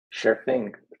Sure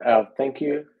thing. Thank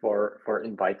you for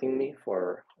inviting me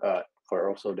for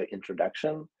also the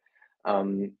introduction.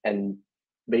 And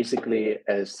basically,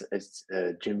 as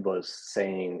Jim was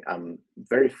saying, I'm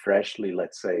very freshly,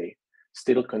 let's say,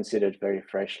 still considered very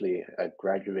freshly a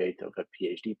graduate of a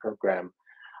PhD program,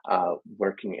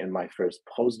 working in my first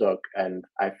postdoc. And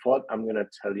I thought I'm going to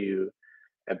tell you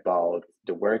about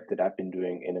the work that I've been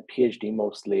doing in a PhD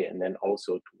mostly, and then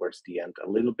also towards the end a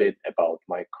little bit about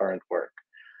my current work.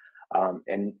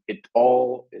 And it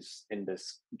all is in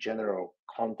this general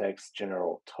context,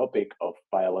 general topic of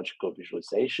biological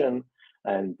visualization.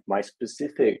 And my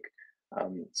specific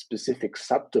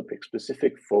subtopic,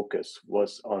 specific focus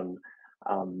was on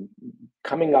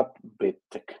coming up with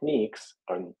techniques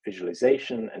on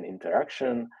visualization and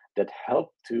interaction that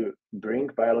help to bring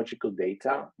biological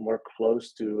data more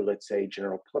close to, let's say,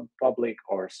 general public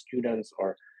or students,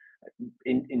 or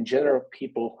in general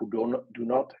people who do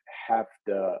not have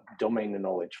the domain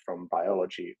knowledge from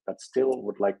biology but still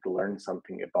would like to learn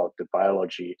something about the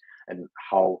biology and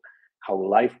how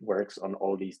life works on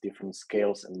all these different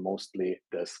scales, and mostly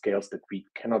the scales that we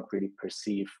cannot really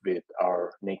perceive with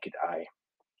our naked eye.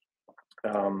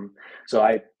 So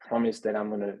I promise that I'm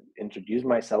going to introduce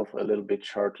myself a little bit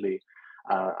shortly.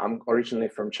 I'm originally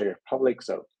from Czech Republic,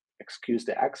 so excuse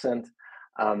the accent.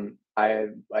 I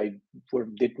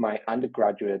did my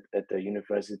undergraduate at the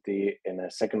university in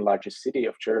the second largest city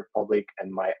of Czech Republic,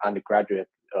 and my undergraduate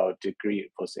degree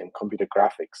was in computer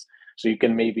graphics. So you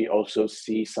can maybe also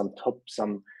see some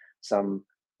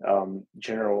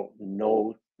general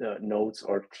notes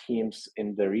or themes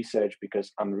in the research,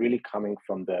 because I'm really coming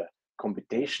from the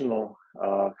computational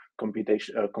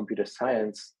computer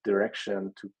science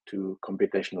direction to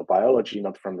computational biology,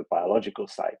 not from the biological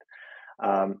side.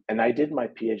 And I did my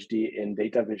PhD in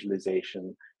data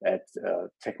visualization at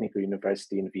Technical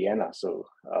University in Vienna, so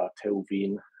TU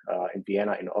Wien in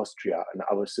Vienna in Austria. And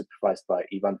I was supervised by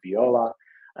Ivan Viola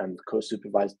and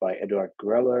co-supervised by Eduard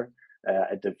Greller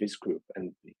at the VIS group.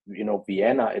 And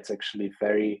Vienna, it's actually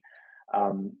very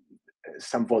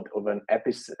somewhat of an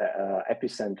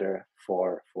epicenter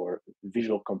for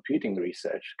visual computing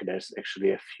research. There's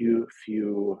actually a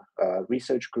few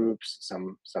research groups,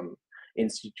 some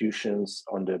institutions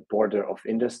on the border of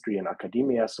industry and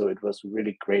academia. So it was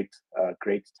really great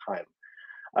time.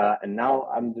 And now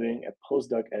I'm doing a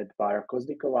postdoc at Bára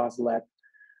Kozdiková's lab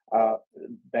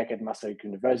back at Masaryk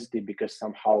University, because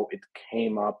somehow it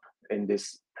came up in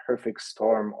this perfect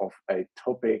storm of a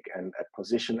topic and a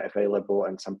position available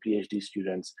and some PhD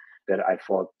students that I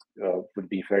thought would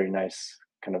be very nice,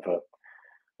 kind of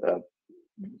a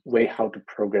way how to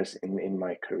progress in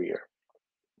my career.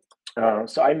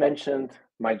 So I mentioned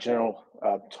my general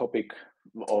topic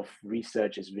of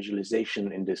research is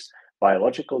visualization in this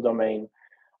biological domain.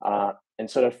 And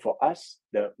sort of for us,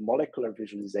 the molecular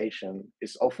visualization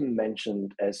is often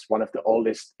mentioned as one of the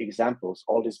oldest examples,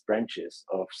 oldest branches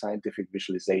of scientific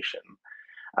visualization.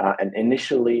 And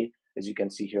initially, as you can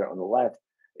see here on the left,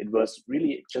 it was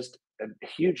really just a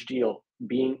huge deal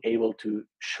being able to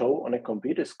show on a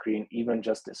computer screen even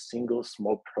just a single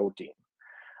small protein.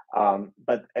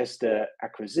 But as the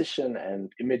acquisition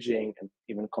and imaging and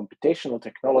even computational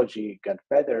technology got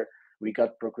better, we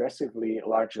got progressively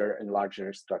larger and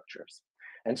larger structures.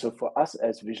 And so for us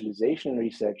as visualization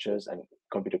researchers and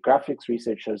computer graphics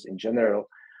researchers in general,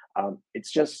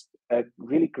 it's just a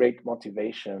really great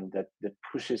motivation that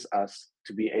pushes us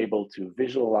to be able to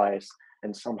visualize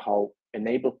and somehow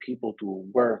enable people to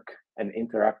work and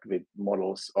interact with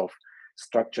models of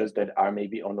structures that are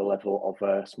maybe on the level of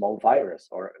a small virus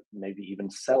or maybe even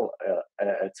cell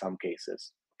at some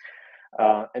cases.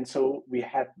 And so we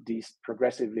had these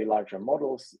progressively larger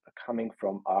models coming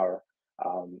from our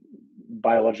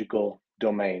biological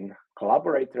domain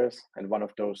collaborators. And one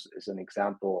of those is an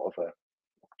example of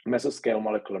a mesoscale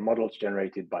molecular models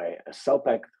generated by a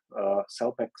CellPack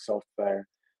software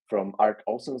from Art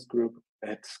Olsen's group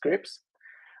at Scripps,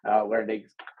 where they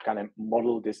kind of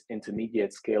model this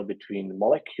intermediate scale between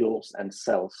molecules and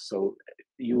cells. So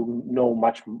you know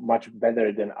much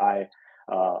better than I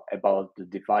about the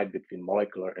divide between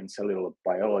molecular and cellular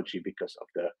biology because of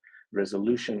the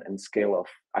resolution and scale of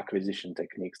acquisition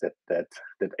techniques that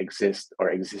exist or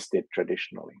existed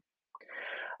traditionally.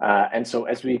 And so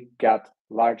as we got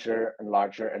larger and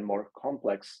larger and more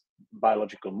complex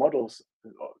biological models,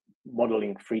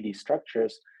 modeling 3D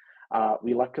structures,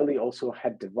 we luckily also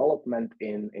had development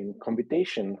in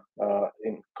computation,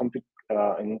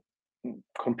 in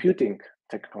computing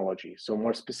technology. So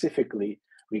more specifically,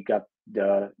 we got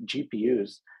the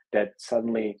GPUs that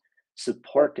suddenly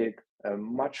supported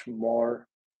much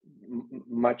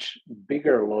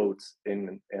bigger loads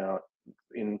in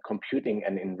in computing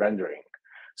and in rendering.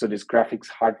 So this graphics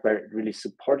hardware really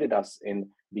supported us in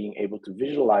being able to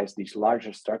visualize these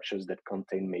larger structures that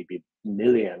contain maybe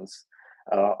millions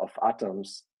of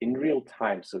atoms in real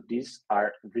time. So these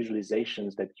are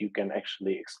visualizations that you can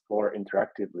actually explore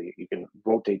interactively. You can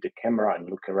rotate the camera and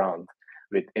look around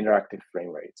with interactive frame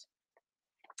rates.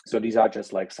 So these are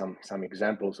just like some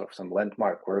examples of some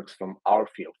landmark works from our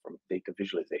field, from data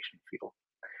visualization field.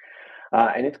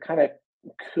 And it kind of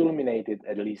culminated,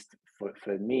 at least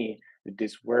for me, with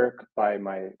this work by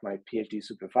my PhD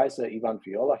supervisor, Ivan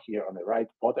Viola, here on the right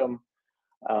bottom,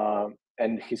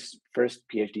 and his first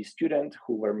PhD student,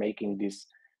 who were making this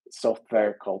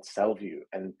software called CellView.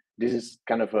 And this is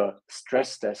kind of a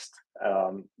stress test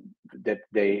that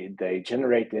they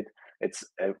generated. It's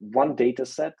one data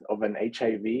set of an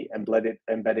HIV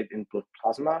embedded in blood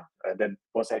plasma that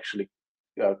was actually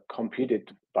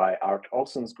computed by Art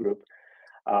Olsen's group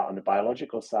on the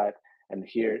biological side. And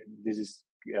here, this is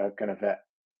kind of an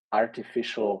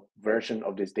artificial version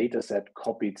of this data set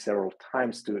copied several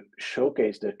times to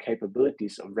showcase the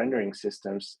capabilities of rendering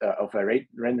systems, of a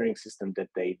rendering system that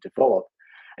they developed.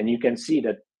 And you can see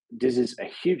that this is a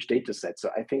huge data set. So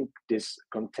I think this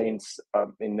contains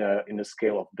in a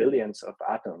scale of billions of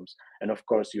atoms. And of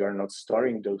course, you are not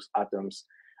storing those atoms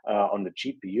on the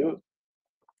GPU.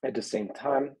 At the same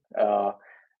time,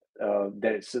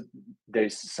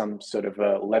 there's some sort of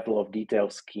a level of detail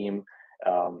scheme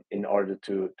in order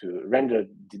to render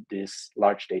this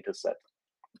large data set.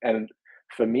 And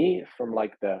for me, from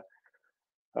like the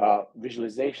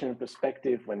visualization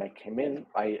perspective, when I came in,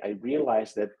 I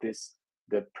realized that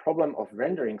the problem of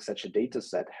rendering such a data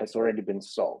set has already been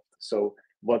solved. So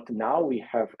what now we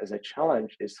have as a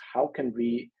challenge is how can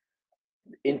we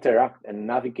interact and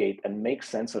navigate and make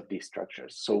sense of these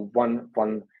structures. So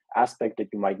one aspect that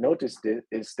you might notice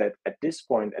is that at this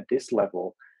point, at this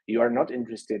level, you are not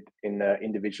interested in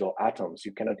individual atoms.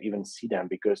 You cannot even see them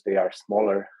because they are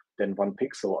smaller than 1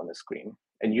 pixel on the screen.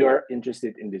 And you are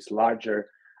interested in this larger,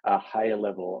 higher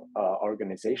level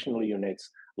organizational units.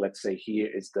 Let's say here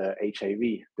is the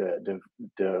HIV,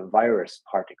 the virus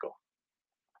particle.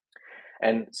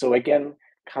 And so again,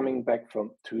 coming back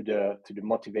to the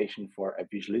motivation for a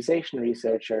visualization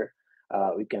researcher,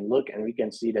 we can look and we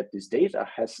can see that this data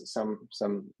has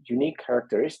some unique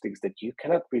characteristics that you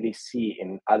cannot really see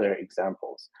in other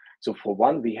examples. So for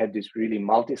one, we have this really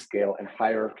multi-scale and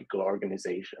hierarchical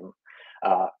organization,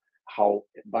 how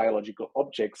biological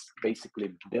objects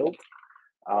basically build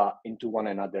into one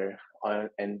another.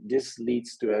 And this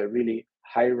leads to a really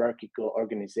hierarchical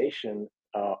organization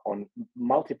on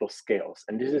multiple scales.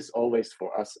 And this is always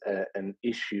for us an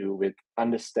issue with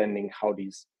understanding how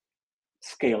these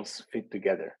scales fit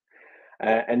together.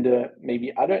 And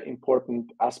maybe other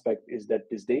important aspect is that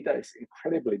this data is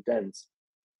incredibly dense.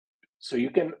 So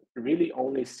you can really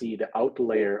only see the outer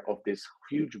layer of this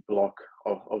huge block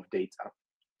of data.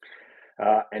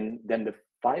 And then the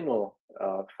final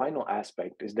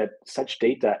aspect is that such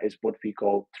data is what we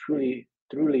call truly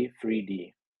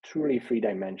 3D, truly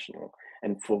three-dimensional.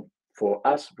 And for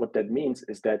us, what that means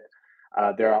is that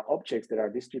there are objects that are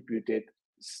distributed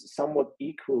somewhat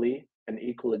equally and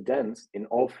equally dense in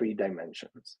all 3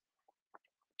 dimensions.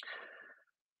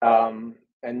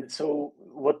 And so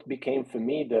what became for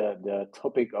me the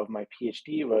topic of my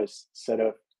PhD was sort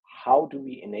of how do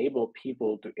we enable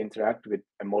people to interact with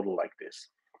a model like this?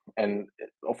 And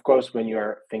of course, when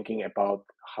you're thinking about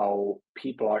how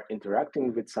people are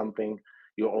interacting with something,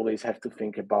 you always have to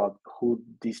think about who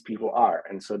these people are.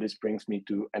 And so this brings me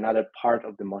to another part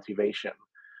of the motivation.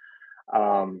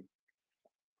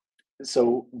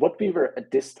 So what we were at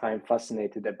this time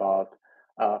fascinated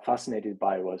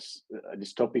by was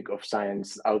this topic of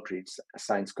science outreach,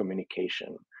 science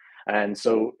communication. And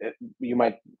so you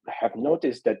might have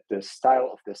noticed that the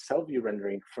style of the CellView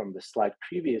rendering from the slide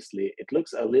previously, it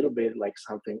looks a little bit like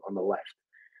something on the left.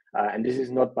 And this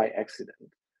is not by accident.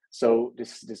 So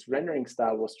this rendering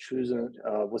style was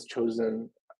chosen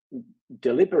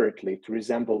deliberately to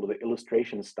resemble the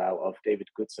illustration style of David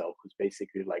Goodsell, who's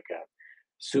basically like a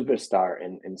superstar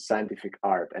in scientific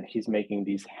art, and he's making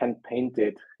these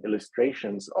hand-painted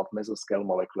illustrations of mesoscale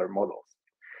molecular models.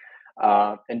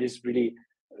 And this really,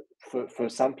 for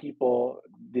some people,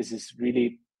 this is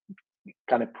really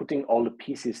kind of putting all the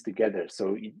pieces together.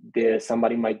 So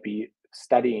somebody might be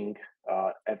studying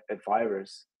a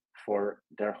virus for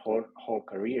their whole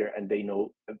career, and they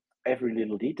know every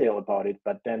little detail about it,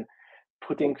 but then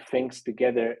putting things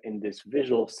together in this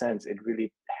visual sense, it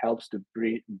really helps to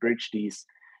bridge these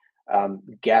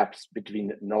gaps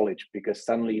between knowledge, because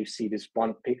suddenly you see this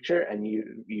one picture and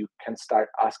you can start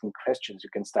asking questions. You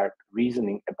can start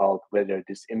reasoning about whether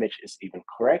this image is even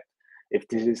correct, if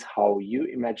this is how you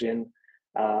imagine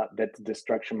that the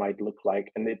structure might look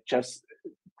like. And it just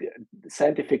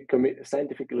scientific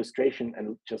illustration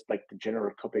and just like the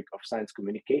general topic of science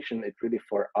communication, it really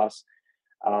for us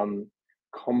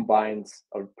combines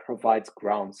or provides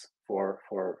grounds for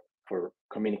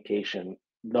communication,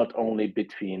 not only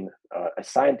between a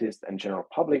scientist and general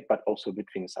public, but also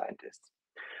between scientists.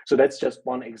 So that's just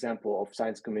one example of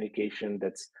science communication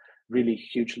that's really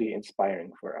hugely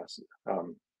inspiring for us.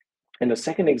 And the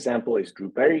second example is Drew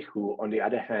Berry, who on the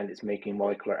other hand is making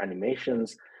molecular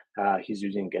animations. He's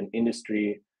using an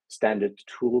industry standard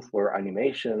tool for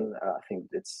animation. I think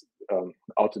it's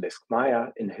Autodesk Maya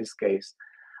in his case.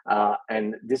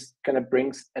 And this kind of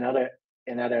brings another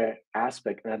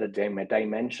aspect, another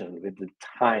dimension with the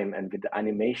time and with the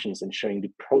animations and showing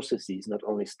the processes, not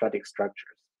only static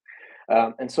structures.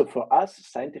 And so for us,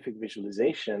 scientific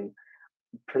visualization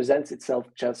presents itself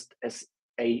just as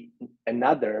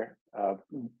another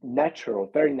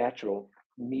very natural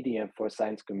medium for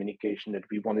science communication that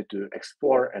we wanted to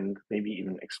explore and maybe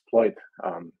even exploit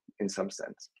in some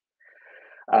sense.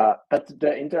 But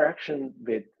the interaction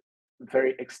with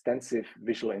very extensive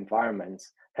visual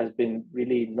environments has been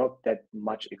really not that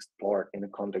much explored in the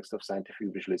context of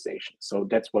scientific visualization. So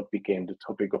that's what became the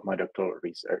topic of my doctoral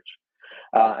research.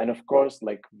 And of course,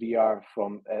 like we are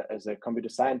as a computer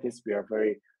scientist, we are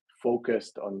very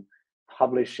focused on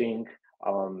publishing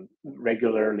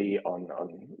regularly on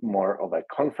more of like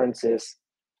conferences.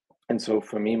 And so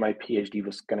for me, my PhD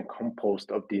was kind of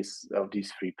composed of these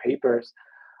 3 papers.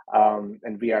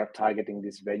 And we are targeting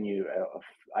this venue of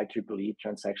IEEE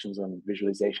transactions on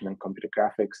visualization and computer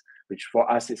graphics, which for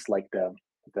us is like the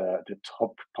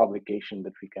top publication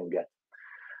that we can get.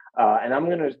 And I'm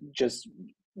going to just,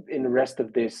 in the rest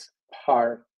of this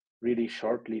part, really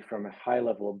shortly from a high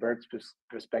level bird's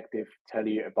perspective, tell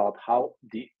you about how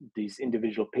these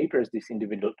individual papers, these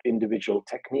individual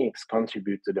techniques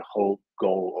contribute to the whole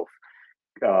goal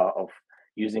of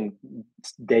using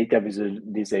data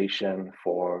visualization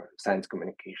for science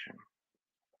communication.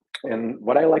 And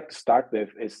what I like to start with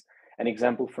is an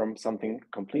example from something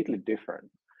completely different.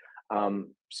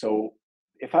 So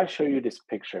if I show you this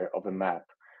picture of a map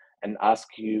and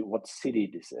ask you what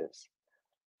city this is,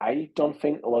 I don't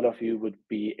think a lot of you would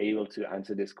be able to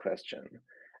answer this question.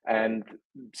 And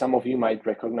some of you might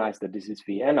recognize that this is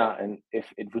Vienna, and if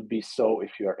it would be so,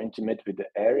 if you are intimate with the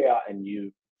area and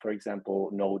you, for example,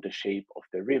 know the shape of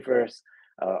the rivers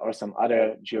or some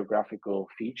other geographical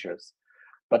features.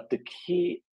 But the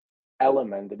key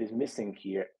element that is missing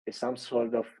here is some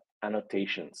sort of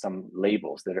annotation, some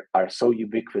labels that are so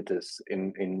ubiquitous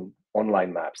in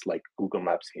online maps like Google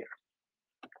Maps here.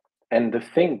 And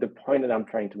the point that I'm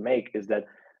trying to make is that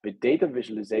with data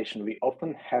visualization, we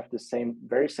often have the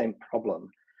very same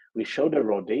problem. We show the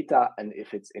raw data, and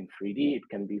if it's in 3D, it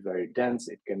can be very dense,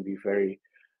 it can be very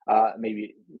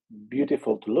maybe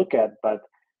beautiful to look at, but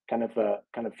kind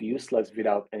of useless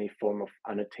without any form of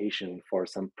annotation for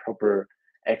some proper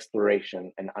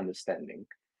exploration and understanding.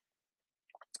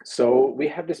 So we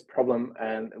have this problem,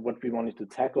 and what we wanted to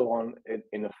tackle on it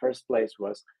in the first place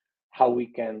was how we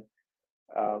can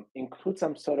include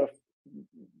some sort of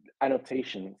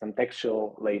annotation, some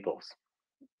textual labels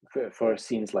for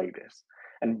scenes like this.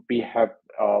 And we have,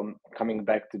 coming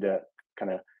back to the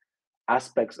kind of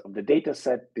aspects of the data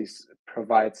set, this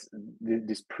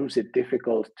proves it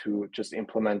difficult to just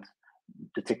implement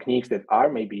the techniques that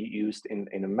are maybe used in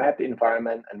a mapped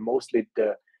environment. And mostly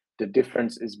the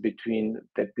difference is between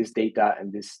this data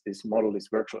and this model, this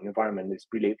virtual environment, is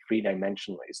really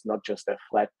 3-dimensional. It's not just a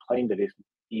flat plane that is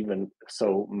even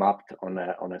so mapped on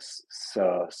a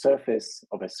surface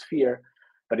of a sphere,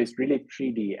 but it's really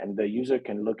 3D, and the user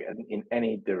can look in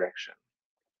any direction.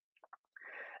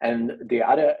 And the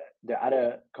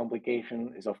other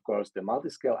complication is, of course, the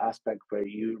multi-scale aspect, where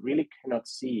you really cannot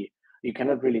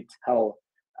really tell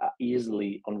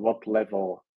easily on what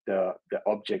level the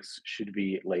objects should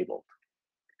be labeled.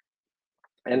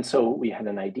 And so we had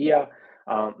an idea.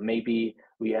 Maybe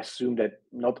we assume that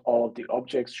not all of the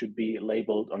objects should be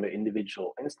labeled on the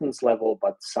individual instance level,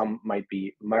 but some might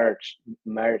be merged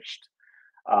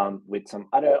with some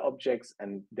other objects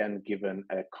and then given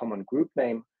a common group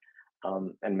name.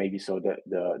 And maybe so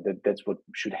that's what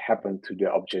should happen to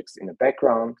the objects in the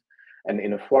background. And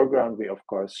in the foreground, we of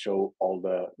course show all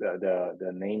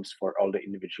the names for all the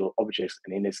individual objects.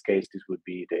 And in this case, this would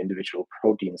be the individual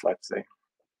proteins, let's say.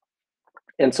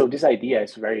 And so this idea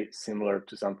is very similar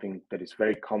to something that is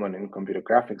very common in computer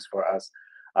graphics for us,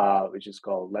 which is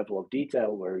called level of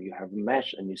detail, where you have a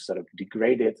mesh and you sort of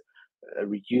degrade it,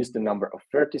 reduce the number of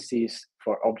vertices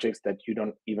for objects that you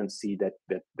don't even see that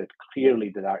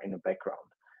clearly that are in the background.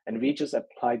 And we just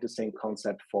applied the same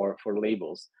concept for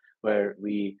labels, where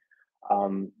we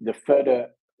the further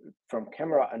from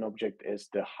camera an object is,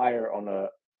 the higher on a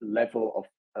level of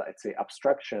let's say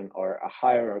abstraction or a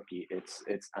hierarchy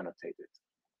it's annotated.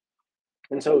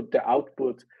 And so the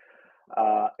output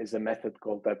is a method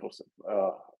called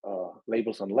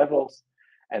labels on levels,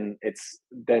 and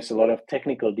there's a lot of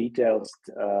technical details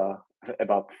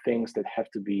about things that have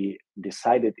to be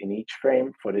decided in each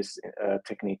frame for this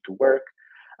technique to work.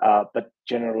 But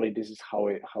generally, this is how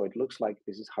it looks like.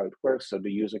 This is how it works. So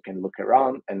the user can look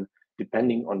around, and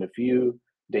depending on the view,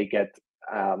 they get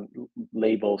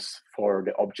labels for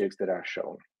the objects that are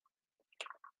shown.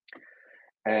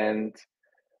 And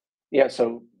yeah,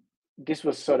 so this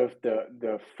was sort of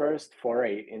the first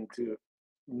foray into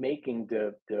making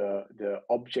the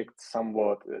object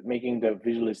somewhat, making the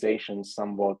visualization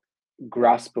somewhat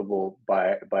graspable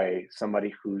by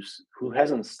somebody who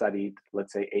hasn't studied,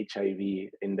 let's say, HIV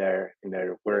in their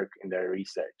work, in their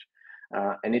research,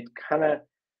 and it kind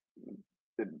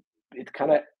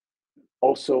of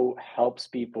also helps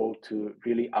people to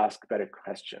really ask better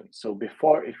questions. So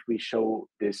before, if we show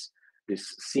this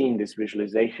scene, this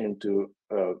visualization to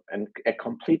a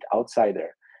complete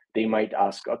outsider, they might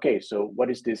ask, okay, so what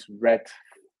is this red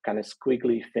kind of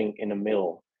squiggly thing in the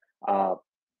middle?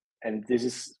 And this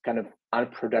is kind of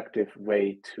unproductive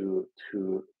way to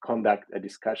conduct a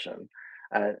discussion.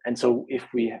 And so if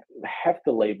we have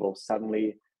the label,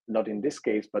 suddenly, not in this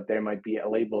case, but there might be a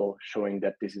label showing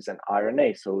that this is an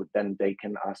RNA. So then they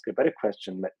can ask a better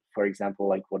question, for example,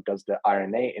 like, what does the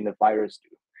RNA in the virus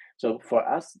do? So for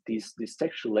us, these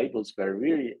textual labels were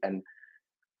really an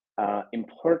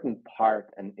important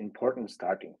part and important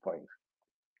starting point.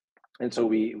 And so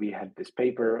we had this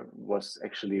paper, was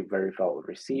actually very well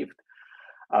received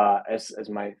as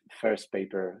my first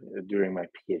paper during my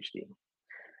PhD.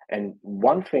 And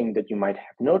one thing that you might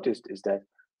have noticed is that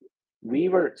we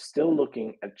were still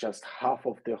looking at just half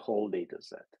of the whole data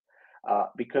set.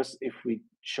 Because if we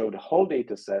show the whole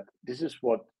data set, this is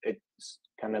what it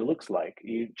kind of looks like.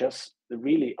 You just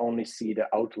really only see the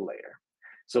outer layer.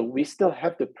 So we still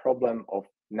have the problem of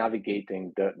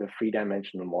navigating the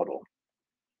three-dimensional model.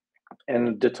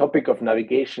 And the topic of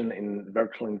navigation in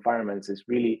virtual environments is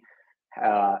really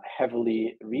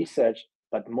heavily researched,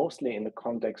 but mostly in the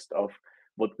context of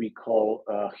what we call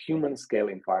human scale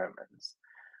environments.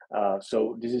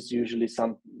 So this is usually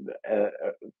some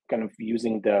kind of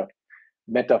using the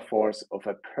metaphors of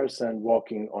a person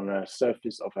walking on a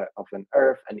surface of an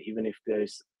earth, and even if there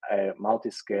is a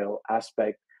multi-scale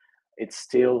aspect, it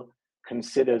still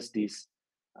considers this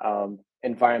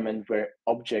environment where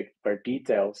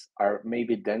details are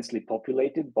maybe densely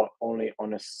populated, but only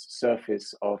on a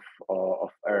surface of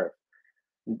earth.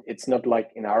 It's not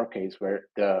like in our case where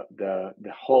the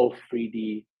whole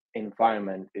 3D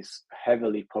environment is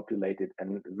heavily populated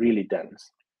and really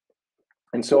dense.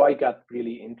 And so I got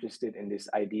really interested in this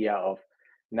idea of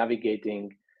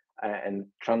navigating and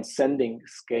transcending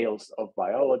scales of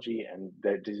biology. And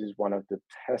this is one of the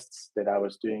tests that I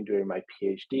was doing during my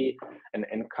PhD, and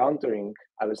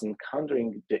I was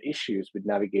encountering the issues with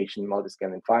navigation in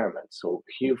multi-scale environments. So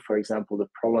here, for example, the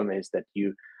problem is that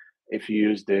if you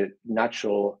use the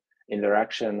natural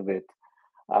interaction with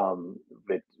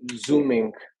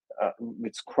zooming,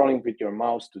 with scrolling with your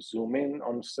mouse to zoom in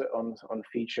on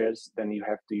features, then you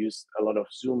have to use a lot of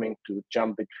zooming to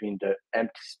jump between the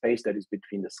empty space that is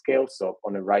between the scales. So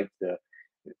on the right, the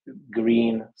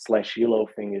green/yellow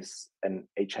thing is an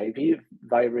HIV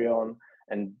virion,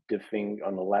 and the thing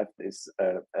on the left is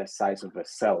a size of a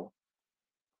cell.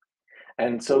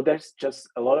 And so there's just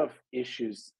a lot of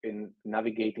issues in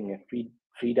navigating a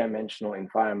three-dimensional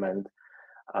environment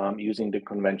using the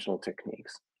conventional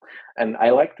techniques. And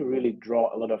I like to really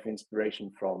draw a lot of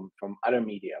inspiration from other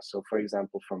media. So for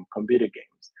example, from computer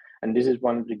games. And this is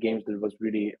one of the games that was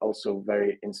really also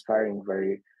very inspiring,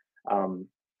 very kind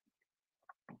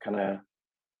of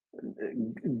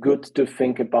good to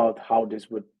think about how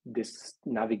this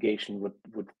navigation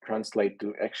would translate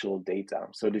to actual data.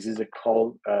 So this is a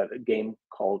game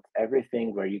called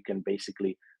Everything, where you can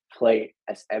basically play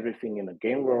as everything in a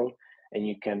game world, and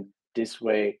you can this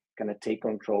way kind of take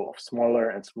control of smaller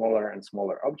and smaller and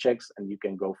smaller objects, and you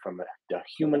can go from the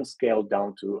human scale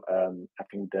down to I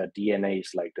think the DNA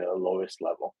is like the lowest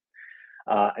level.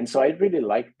 And so I really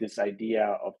like this idea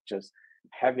of just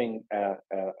having a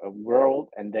world,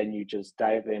 and then you just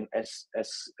dive in as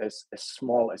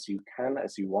small as you can,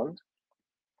 as you want.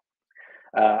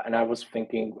 And I was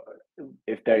thinking,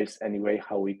 if there is any way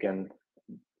how we can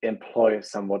employ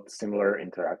somewhat similar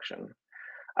interaction.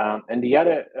 And the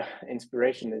other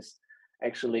inspiration is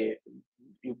actually,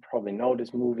 you probably know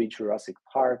this movie Jurassic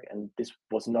Park, and this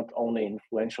was not only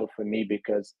influential for me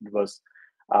because it was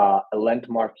a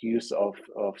landmark use of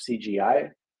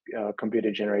CGI,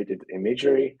 computer generated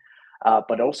imagery,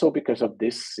 but also because of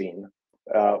this scene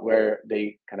where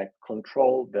they kind of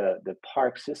control the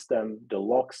park system, the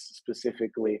locks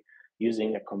specifically,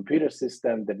 using a computer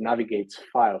system that navigates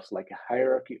files, like a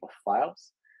hierarchy of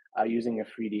files, using a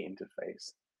 3D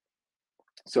interface.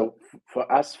 So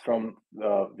for us,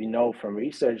 we know from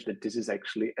research that this is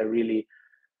actually a really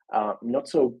not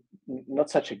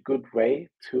such a good way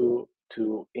to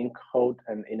encode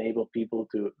and enable people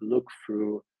to look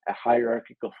through a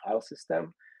hierarchical file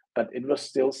system, but it was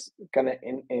still kind of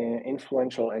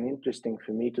influential and interesting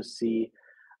for me to see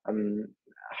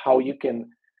how you can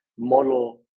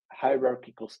model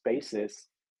hierarchical spaces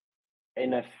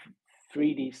in a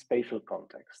 3D spatial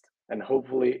context. And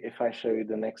hopefully, if I show you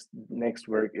the next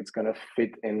work, it's going to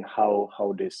fit in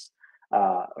how this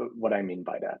what I mean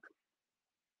by that.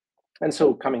 And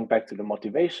so, coming back to the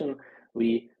motivation,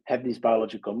 we have these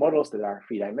biological models that are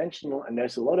 3-dimensional, and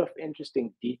there's a lot of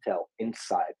interesting detail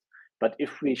inside. But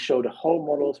if we show the whole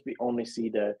models, we only see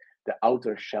the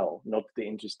outer shell, not the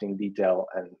interesting detail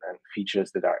and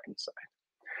features that are inside.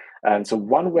 And so,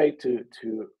 one way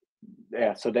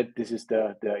so that this is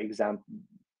the example,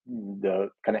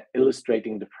 the kind of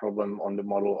illustrating the problem on the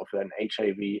model of an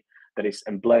HIV that is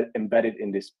embedded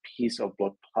in this piece of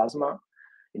blood plasma,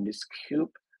 in this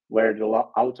cube, where the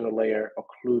outer layer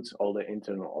occludes all the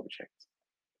internal objects.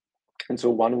 And so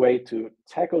one way to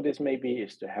tackle this maybe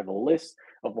is to have a list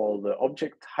of all the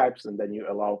object types, and then you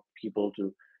allow people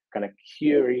to kind of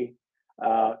query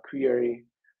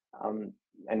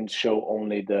and show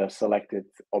only the selected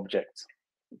objects.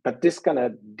 But this kind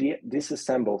of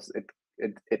disassembles it.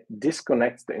 It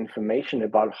disconnects the information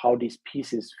about how these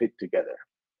pieces fit together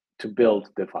to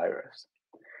build the virus.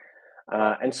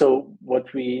 And so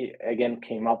what we again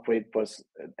came up with was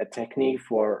a technique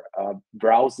for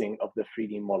browsing of the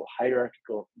 3D model,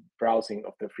 hierarchical browsing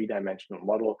of the 3-dimensional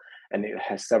model, and it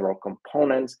has several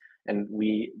components. And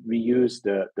we use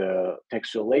the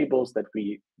textual labels that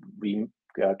we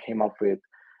came up with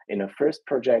in a first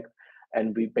project.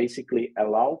 And we basically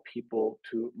allow people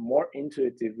to more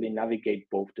intuitively navigate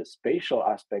both the spatial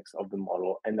aspects of the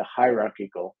model and the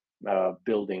hierarchical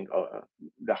building,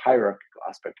 the hierarchical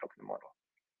aspect of the model.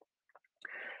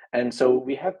 And so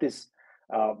we have this,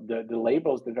 the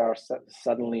labels that are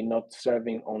suddenly not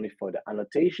serving only for the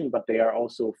annotation, but they are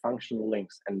also functional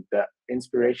links. And the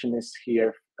inspiration is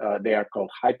here, they are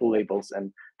called hyperlabels,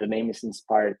 and the name is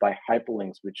inspired by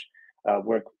hyperlinks, which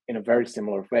work in a very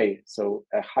similar way. So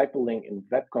a hyperlink in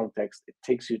web context, it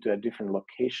takes you to a different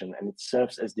location, and it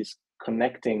serves as this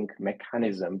connecting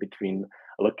mechanism between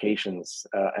locations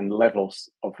and levels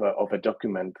of a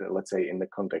document, let's say in the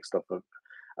context of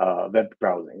a web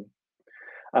browsing.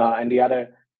 And the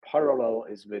other parallel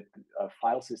is with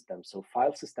file systems. So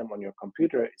file system on your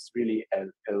computer is really a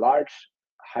large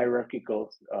hierarchically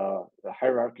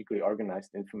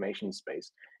organized information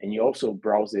space, and you also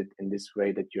browse it in this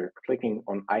way that you're clicking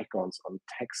on icons on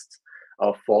text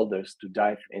of folders to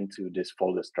dive into this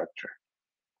folder structure.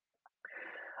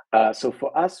 So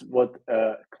for us, what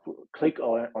click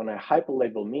on a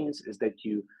hyperlabel means is that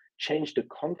you change the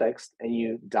context and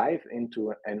you dive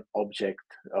into an object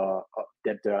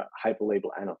that the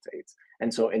hyperlabel annotates.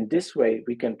 And so in this way,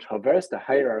 we can traverse the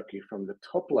hierarchy from the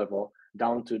top level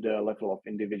down to the level of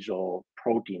individual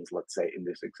proteins, let's say, in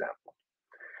this example.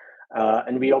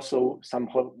 And we also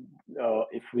somehow,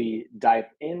 if we dive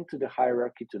into the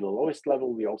hierarchy to the lowest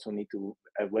level, we also need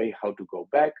a way how to go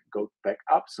back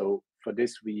up. So for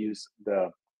this, we use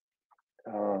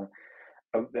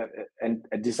and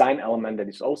a design element that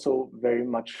is also very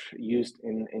much used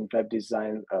in web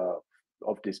design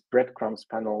of this breadcrumbs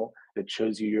panel that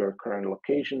shows you your current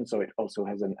location. So it also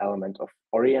has an element of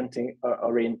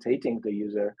orientating the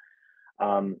user,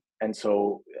 and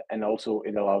also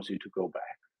it allows you to go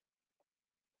back.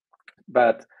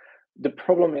 But the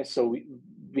problem is, so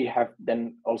we have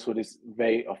then also this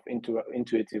way of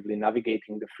intuitively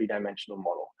navigating the 3-dimensional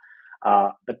model.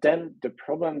 But then the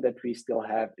problem that we still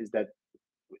have is that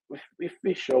if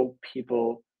we show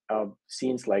people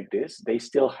scenes like this, they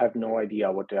still have no idea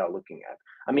what they are looking at.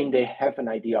 I mean, they have an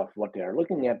idea of what they are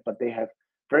looking at, but they have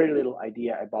very little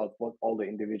idea about what all the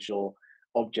individual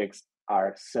objects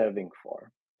are serving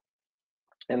for.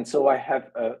 And so I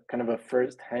have a kind of a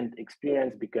first-hand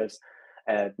experience, because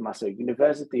at Masaryk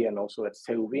University and also at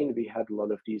CEU Wien, we had a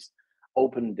lot of these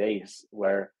open days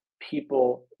where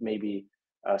people, maybe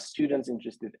students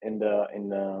interested in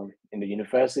the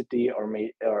university,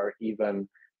 or even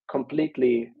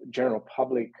completely general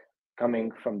public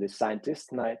coming from the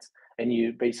scientist nights, and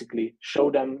you basically show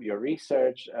them your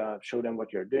research, show them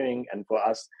what you're doing. And for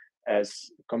us as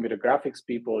computer graphics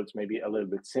people, it's maybe a little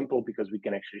bit simple because we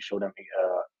can actually show them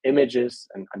images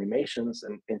and animations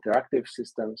and interactive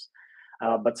systems.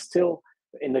 But still,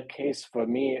 in the case for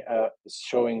me,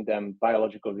 showing them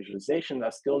biological visualization,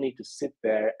 I still need to sit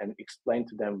there and explain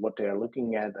to them what they are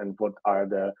looking at and what are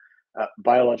the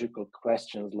biological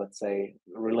questions, let's say,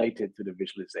 related to the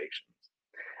visualizations.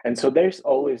 And so there's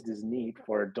always this need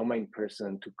for a domain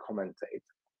person to commentate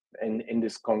in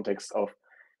this context of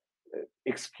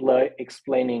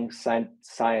explaining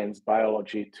science,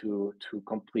 biology to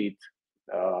complete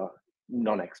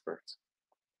non-experts.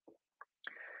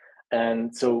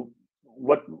 And so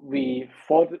what we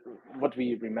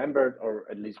remembered, or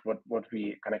at least what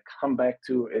we kind of come back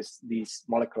to, is these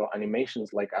molecular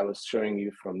animations, like I was showing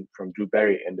you from Drew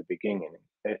Berry in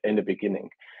the beginning.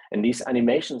 And these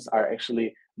animations are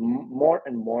actually more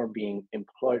and more being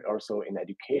employed also in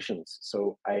educations.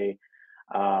 So I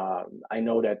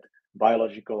know that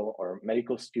biological or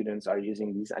medical students are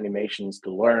using these animations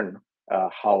to learn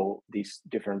how these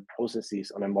different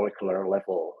processes on a molecular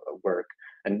level work.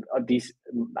 And these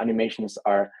animations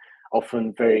are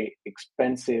often very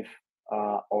expensive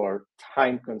or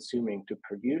time consuming to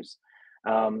produce.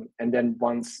 And then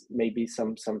once maybe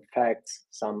some facts,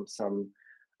 some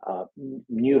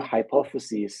new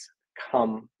hypotheses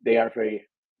come, they are very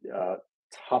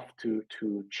tough to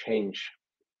change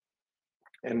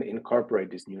and incorporate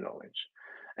this new knowledge.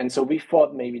 And so we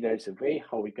thought maybe there's a way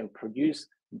how we can produce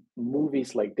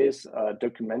movies like this,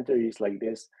 documentaries like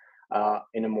this,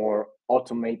 in a more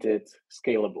automated,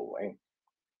 scalable way.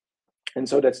 And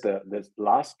so that's the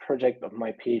last project of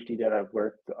my PhD that I've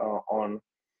worked on,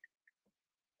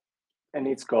 and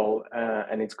it's called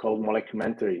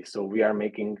Molecumentary. So we are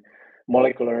making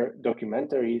molecular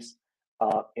documentaries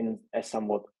in a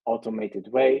somewhat automated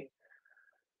way,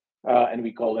 and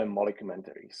we call them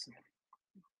Molecumentaries.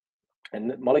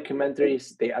 And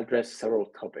Molecumentaries, they address several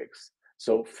topics.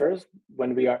 So first,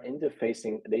 when we are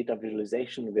interfacing data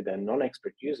visualization with the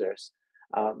non-expert users,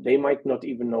 they might not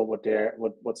even know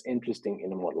what's interesting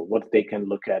in a model, what they can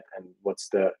look at, and what's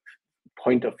the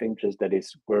point of interest that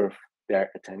is worth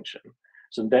their attention.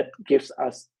 So that gives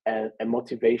us a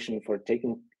motivation for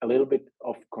taking a little bit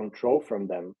of control from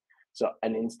them. So,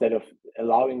 and instead of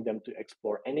allowing them to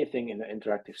explore anything in the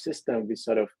interactive system, we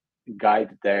sort of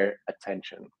guide their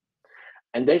attention.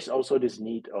 And there's also this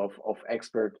need of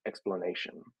expert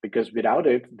explanation, because without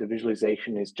it, the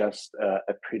visualization is just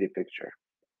a pretty picture.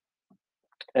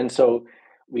 And so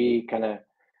we kind of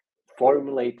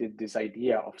formulated this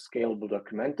idea of scalable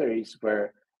documentaries,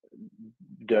 where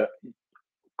the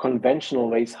conventional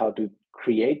ways how to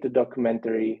create the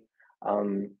documentary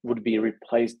would be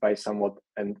replaced by a somewhat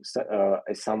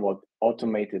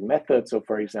automated method. So,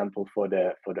 for example, for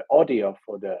the audio,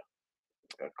 for the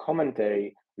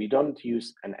commentary, we don't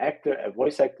use a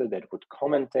voice actor that would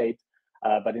commentate,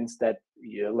 but instead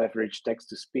you leverage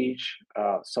text-to-speech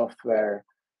software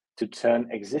to turn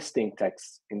existing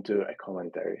text into a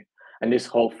commentary. And this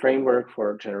whole framework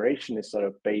for generation is sort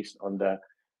of based on the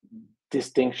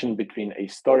distinction between a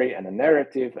story and a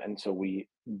narrative. And so we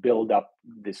build up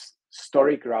this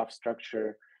story graph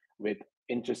structure with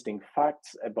interesting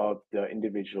facts about the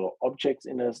individual objects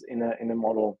in a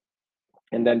model,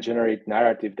 and then generate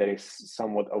narrative that is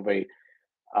somewhat of a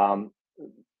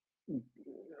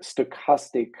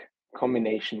stochastic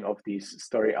combination of these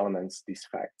story elements, these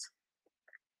facts.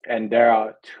 And there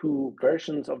are two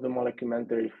versions of the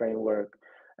Molecumentary framework.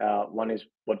 One is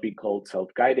what we call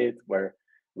self-guided, where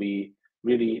we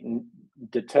really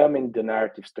determine the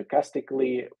narrative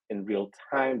stochastically in real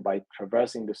time by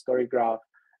traversing the story graph.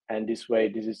 And this way,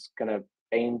 this is kind of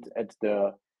aimed at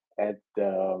the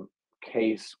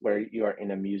case where you are in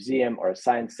a museum or a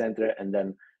science center, and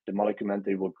then the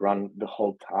Molecumentary would run the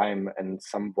whole time and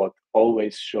somewhat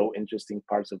always show interesting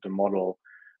parts of the model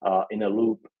in a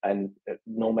loop. And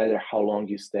no matter how long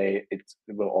you stay, it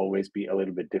will always be a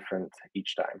little bit different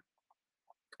each time.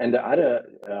 And the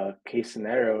other case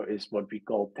scenario is what we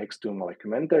call text to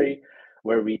Molecumentary,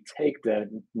 where we take the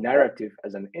narrative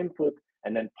as an input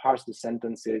and then parse the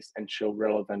sentences and show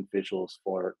relevant visuals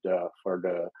for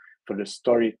the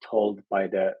story told by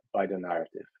the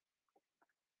narrative.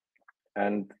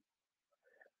 And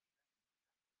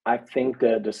I think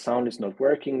the sound is not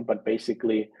working, but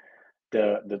basically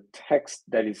the text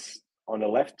that is on the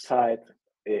left side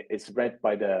is read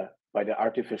by the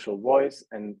artificial voice,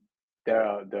 and there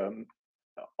are the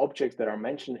objects that are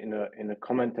mentioned in a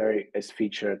commentary is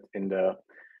featured in the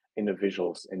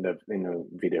visuals in the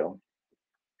video.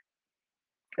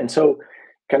 And so,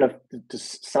 kind of to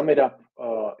sum it up,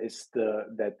 is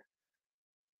that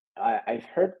I've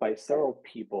heard by several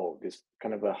people this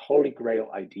kind of a holy grail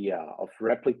idea of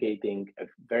replicating a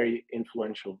very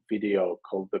influential video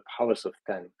called The Powers of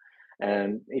 10.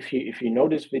 And if you know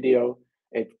this video,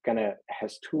 it kind of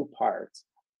has two parts.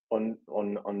 On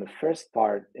the first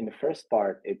part, in the first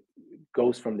part, it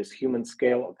goes from this human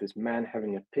scale of this man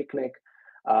having a picnic,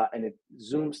 and it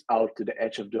zooms out to the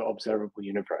edge of the observable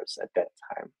universe at that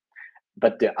time.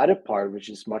 But the other part, which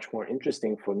is much more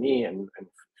interesting for me and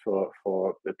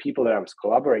for the people that I was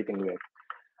collaborating with,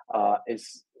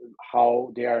 is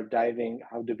how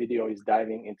the video is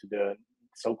diving into the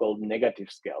so-called negative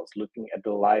scales, looking at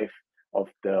the life of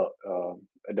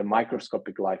the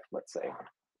microscopic life, let's say.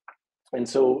 And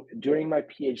so during my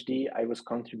PhD, I was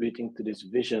contributing to this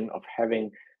vision of having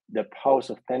the Powers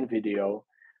of 10 video,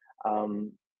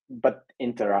 but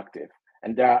interactive.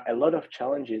 And there are a lot of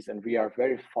challenges, and we are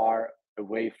very far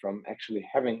away from actually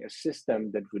having a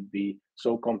system that would be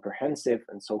so comprehensive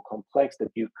and so complex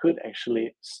that you could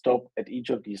actually stop at each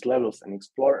of these levels and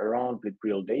explore around with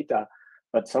real data.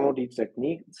 But some of these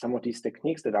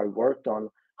techniques that I worked on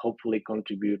hopefully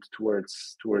contribute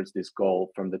towards this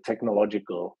goal from the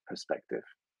technological perspective.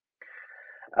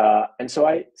 And so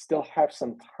I still have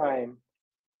some time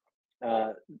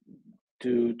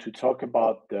to talk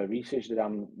about the research that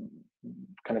I'm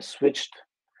kind of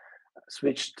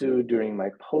switched to during my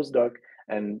postdoc.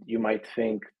 And you might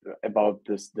think about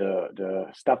this, the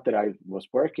stuff that I was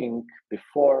working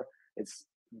before, it's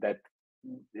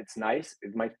nice,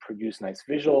 it might produce nice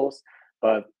visuals,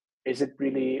 but is it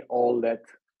really all that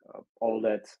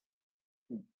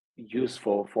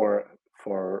useful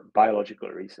for biological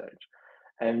research?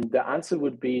 And the answer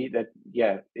would be that,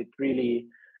 yeah, it really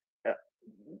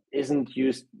isn't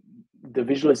used. The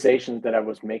visualizations that I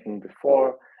was making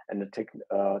before and the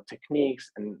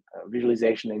techniques and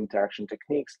visualization and interaction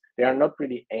techniques, they are not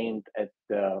really aimed at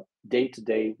the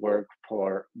day-to-day work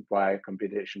by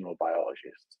computational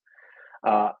biologists.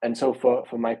 And so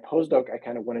for my postdoc, I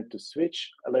kind of wanted to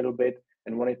switch a little bit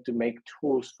and wanted to make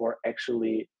tools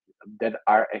that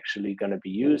are actually going to be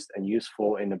used and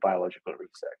useful in the biological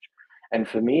research. And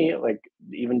for me, like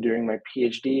even during my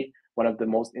PhD, one of the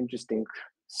most interesting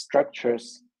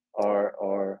structures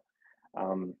or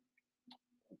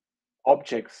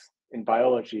objects in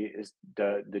biology is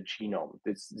the genome.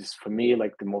 This for me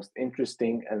like the most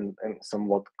interesting and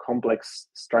somewhat complex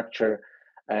structure,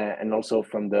 and also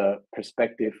from the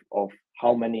perspective of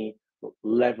how many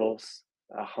levels,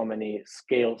 how many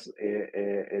scales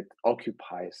it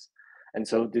occupies. And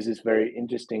so this is very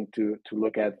interesting to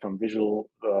look at from visual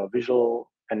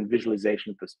and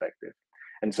visualization perspective.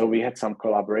 And so we had some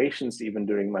collaborations even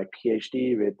during my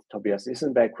PhD with Tobias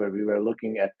Issenbeck, where we were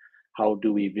looking at how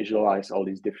do we visualize all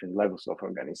these different levels of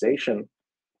organization.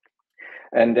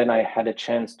 And then I had a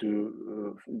chance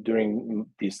to, during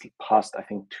these past, I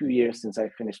think 2 years since I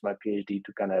finished my PhD,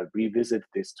 to kind of revisit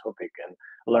this topic and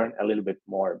learn a little bit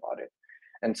more about it.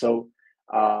 And so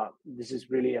this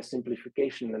is really a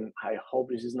simplification, and I hope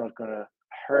this is not going to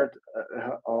hurt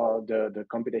the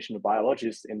computational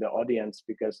biologists in the audience,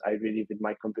 because I really, with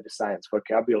my computer science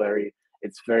vocabulary,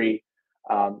 it's very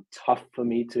tough for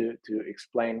me to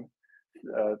explain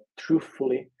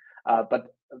truthfully.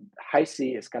 But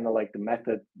HiC is kind of like the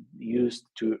method used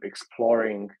to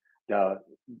exploring the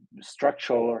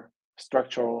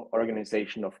structural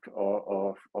organization of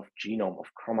genome, of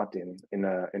chromatin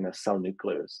in a cell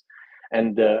nucleus.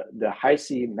 And the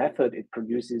HiC method, it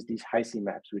produces these HiC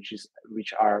maps,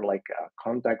 which are like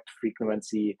contact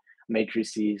frequency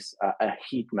matrices, a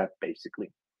heat map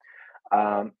basically.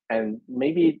 And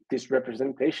maybe this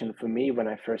representation, for me, when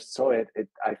I first saw it,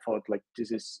 I thought like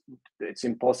it's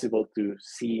impossible to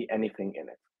see anything in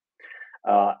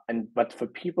it. But for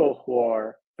people who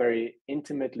are very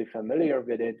intimately familiar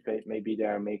with it, maybe they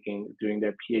are doing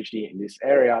their PhD in this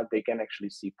area, they can actually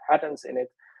see patterns in it.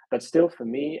 But still, for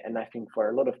me, and I think for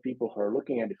a lot of people who are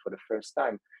looking at it for the first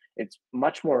time, it's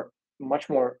much more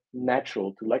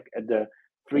natural to look at the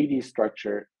 3D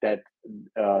structure that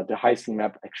the HiC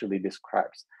map actually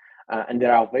describes. And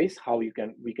there are ways how we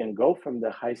can go from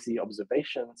the HiC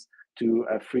observations to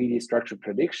a 3D structure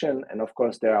prediction. And of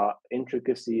course, there are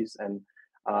intricacies, and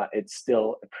it's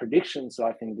still a prediction. So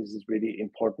I think this is really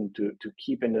important to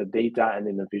keep in the data and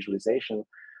in the visualization.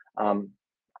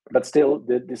 But still,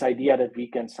 this idea that we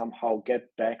can somehow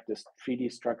get back this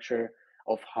 3D structure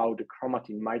of how the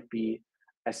chromatin might be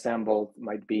assembled,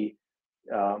 might be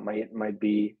might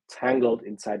be tangled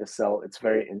inside a cell. It's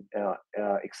very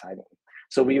exciting.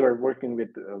 So we were working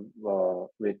with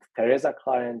Teresa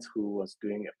Clients, who was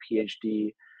doing a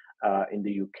PhD in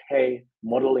the UK,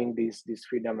 modeling these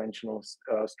three-dimensional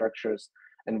structures.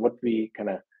 And what we kind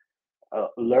of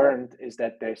learned is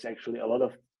that there's actually a lot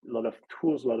of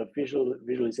tools, a lot of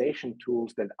visualization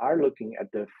tools that are looking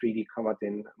at the 3D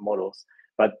chromatin models,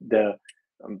 but the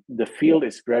field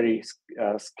is very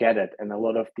scattered, and a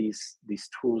lot of these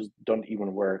tools don't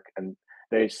even work. And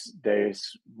there's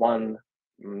one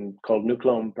called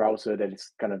Nucleome Browser that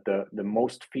is kind of the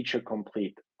most feature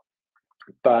complete.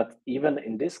 But even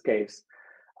in this case,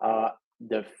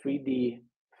 the 3D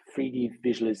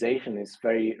visualization is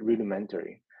very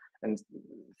rudimentary. And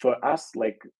for us,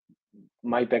 like,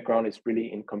 my background is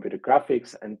really in computer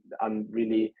graphics, and I'm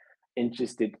really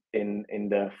interested in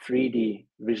the 3D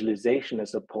visualization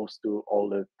as opposed to all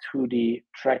the 2D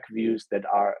track views that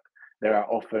are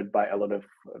offered by a lot of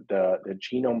the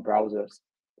genome browsers.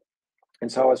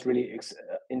 And so I was really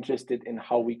interested in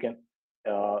how we can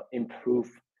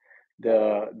improve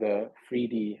the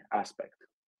 3D aspect.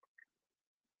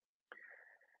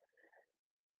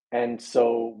 And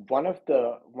so one of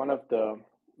the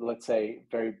let's say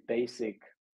very basic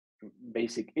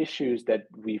issues that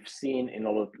we've seen in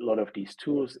a lot of these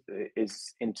tools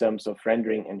is in terms of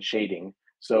rendering and shading.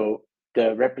 So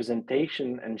the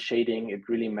representation and shading, it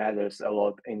really matters a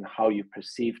lot in how you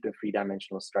perceive the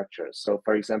three-dimensional structures. So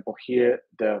for example, here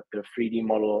the 3D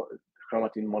model,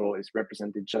 chromatin model, is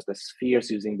represented just as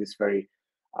spheres using this very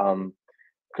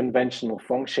conventional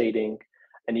Phong shading.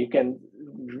 And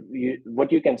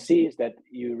what you can see is that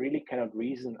you really cannot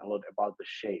reason a lot about the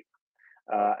shape.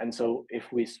 And so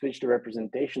if we switch the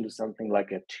representation to something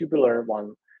like a tubular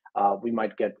one, we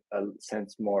might get a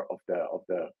sense more of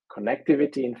the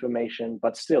connectivity information,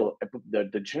 but still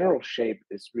the general shape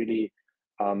is really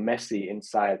messy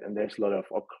inside, and there's a lot of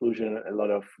occlusion, a lot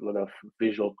of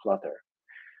visual clutter.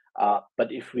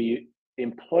 But if we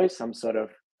employ some sort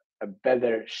of a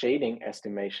better shading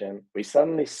estimation, we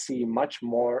suddenly see much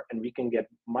more, and we can get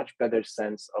much better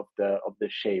sense of the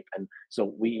shape. And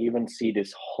so we even see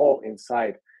this hole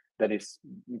inside that is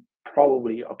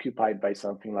probably occupied by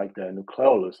something like the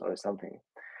nucleolus or something.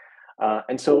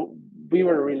 And so we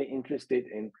were really interested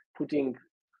in putting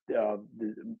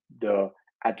the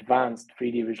advanced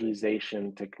 3D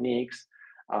visualization techniques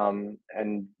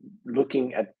and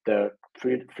looking at the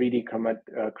 3D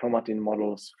chromatin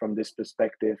models from this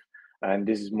perspective. And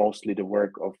this is mostly the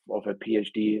work of a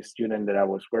PhD student that I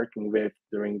was working with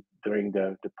during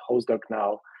the postdoc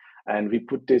now. And we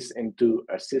put this into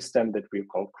a system that we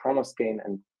call Chromoscan,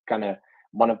 and kind of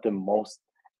one of the most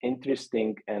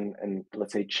interesting and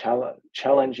let's say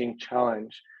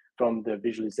challenge from the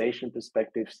visualization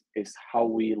perspectives is how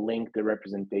we link the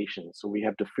representation. So we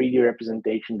have the 3D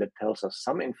representation that tells us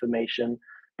some information,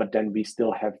 but then we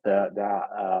still have the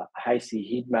high-C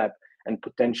heat map and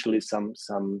potentially some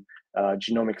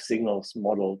genomic signals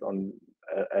modeled on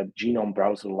a genome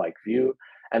browser-like view.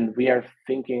 And we are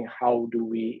thinking, how do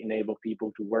we enable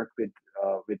people to work with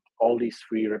all these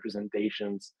three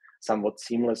representations somewhat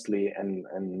seamlessly? And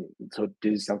so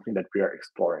this is something that we are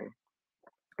exploring.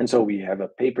 And so we have a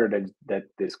paper that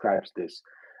describes this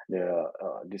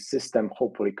system,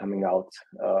 hopefully coming out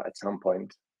at some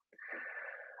point.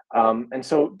 And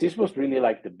so this was really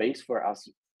like the base for us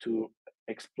to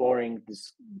exploring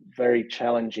this very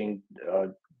challenging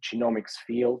genomics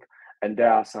field. And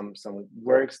there are some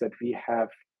works that we have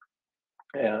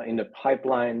in the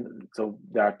pipeline. So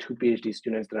there are two PhD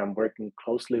students that I'm working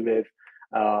closely with.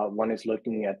 One is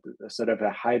looking at sort of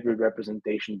a hybrid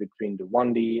representation between the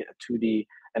 1D, 2D,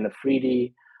 and a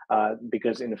 3D,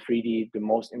 because in the 3D, the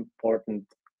most important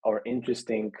or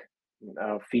interesting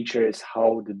feature is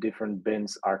how the different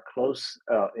bins are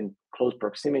in close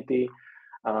proximity.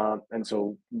 And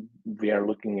so we are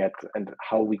looking at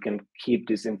how we can keep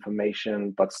this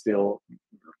information, but still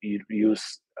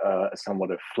use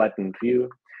somewhat a flattened view.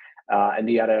 And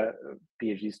the other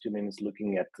PhD student is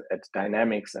looking at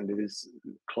dynamics, and it is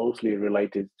closely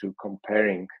related to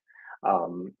comparing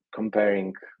the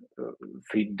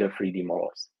 3D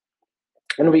models.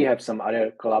 And we have some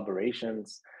other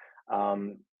collaborations.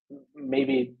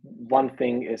 Maybe one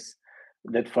thing is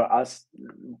that for us,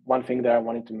 one thing that I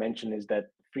wanted to mention is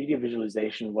that 3D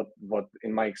visualization, what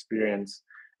in my experience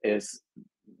is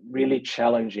really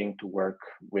challenging to work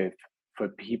with for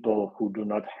people who do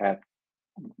not have,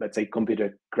 let's say,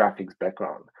 computer graphics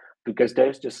background, because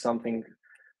there's just something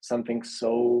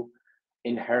so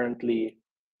inherently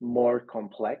more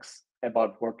complex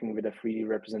about working with a 3D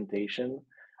representation.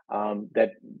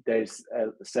 that there's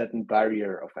a certain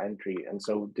barrier of entry. And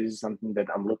so this is something that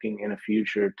I'm looking in the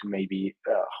future to maybe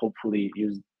hopefully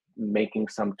use, making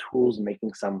some tools,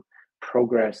 making some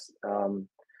progress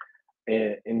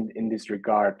in this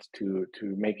regard to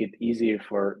make it easier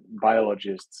for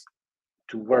biologists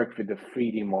to work with the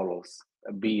 3D models,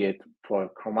 be it for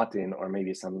chromatin or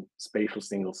maybe some spatial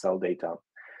single cell data.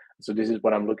 So this is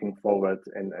what I'm looking forward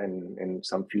in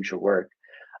some future work.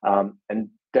 And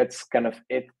that's kind of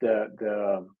it,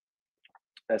 the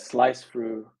slice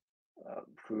through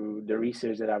the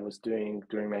research that I was doing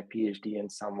during my PhD and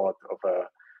somewhat of a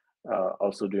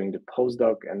also doing the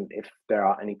postdoc. And if there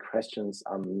are any questions,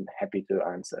 I'm happy to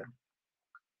answer.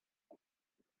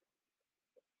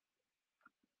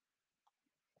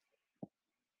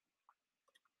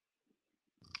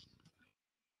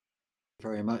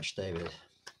 Very much, David.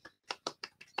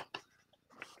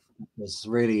 It was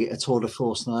really a tour de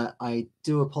force, and I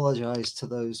do apologize to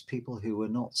those people who were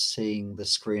not seeing the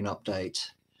screen update.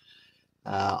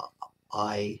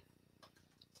 I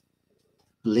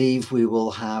believe we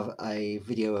will have a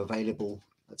video available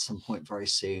at some point very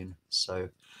soon, so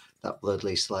that will at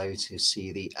least allow you to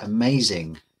see the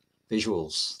amazing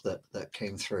visuals that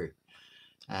came through.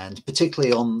 And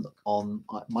particularly on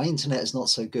my internet is not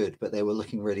so good, but they were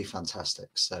looking really fantastic.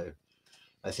 So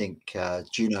I think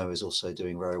Juno is also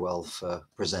doing very well for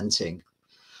presenting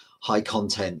high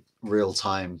content,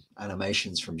 real-time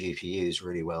animations from GPUs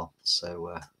really well.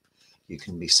 So you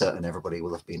can be certain everybody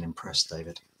will have been impressed,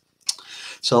 David.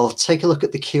 So I'll take a look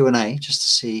at the Q&A just to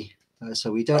see.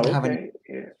 So we don't have any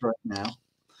right now,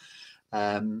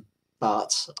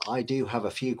 but I do have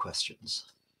a few questions.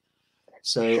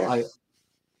 So sure.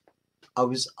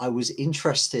 I was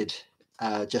interested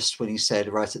just when you said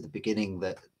right at the beginning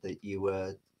that you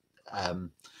were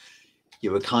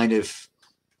kind of,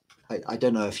 I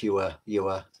don't know if you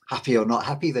were happy or not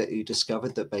happy that you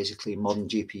discovered that basically modern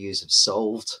GPUs have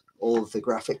solved all of the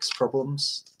graphics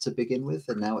problems to begin with,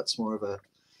 and now it's more of a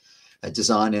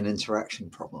design and interaction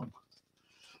problem.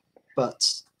 But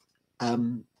I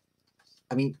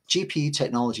mean, GPU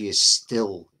technology is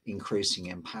still increasing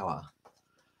in power.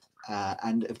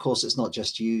 And of course, it's not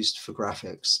just used for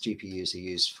graphics. GPUs are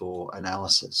used for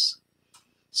analysis.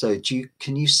 So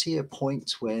can you see a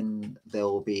point when there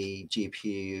will be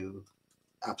GPU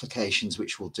applications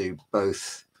which will do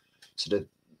both sort of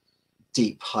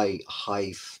deep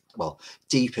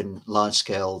and large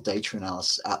scale data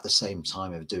analysis at the same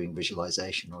time of doing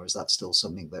visualization, or is that still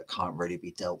something that can't really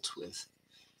be dealt with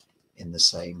in the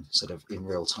same sort of in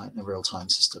real time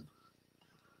system?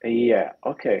 Yeah,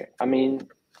 okay. I mean,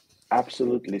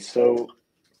 absolutely. So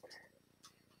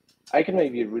I can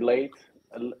maybe relate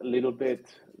a little bit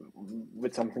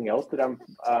with something else that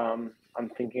I'm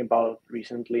thinking about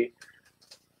recently.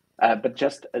 But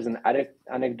just as an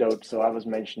anecdote, so I was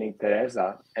mentioning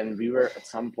Teresa, and we were at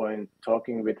some point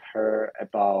talking with her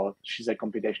about, she's a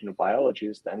computational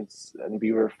biologist, and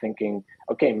we were thinking,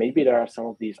 okay, maybe there are some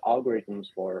of these algorithms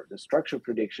for the structure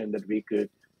prediction that we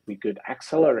could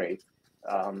accelerate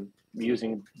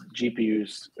using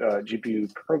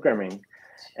GPU programming.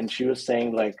 And she was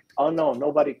saying like, oh no,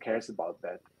 nobody cares about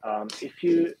that. If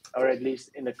you are at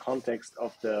least in the context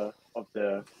of the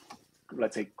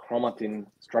let's say chromatin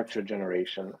structure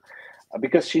generation,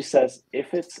 because she says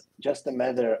if it's just a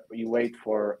matter you wait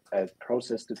for a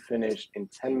process to finish in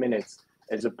 10 minutes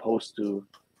as opposed to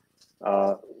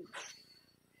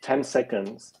 10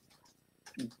 seconds,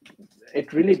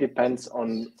 it really depends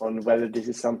on whether this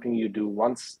is something you do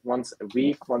once a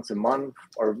week, once a month,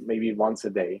 or maybe once a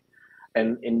day.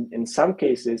 And in some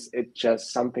cases, it's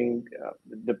just something,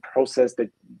 the process that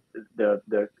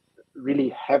the really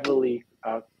heavily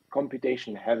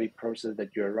computation heavy process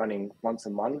that you're running once a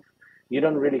month, you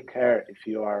don't really care if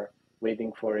you are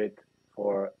waiting for it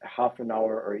for half an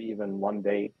hour or even one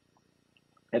day.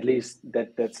 At least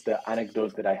that's the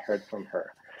anecdote that I heard from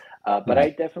her. But I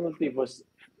definitely was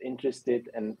interested,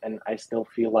 and I still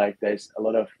feel like there's a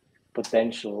lot of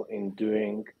potential in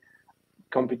doing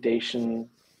computation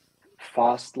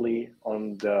fastly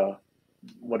on the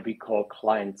what we call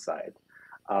client side.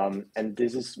 And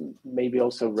this is maybe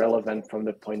also relevant from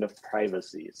the point of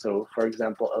privacy. So for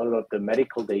example, a lot of the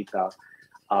medical data,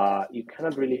 you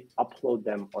cannot really upload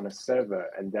them on a server,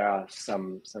 and there are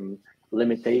some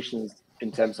limitations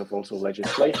in terms of also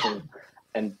legislation.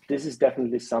 And this is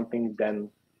definitely something then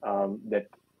that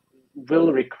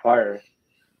will require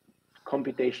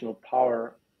computational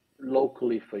power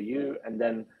locally for you, and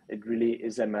then it really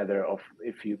is a matter of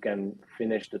if you can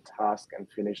finish the task and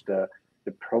finish the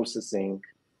processing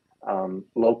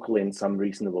locally in some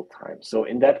reasonable time. So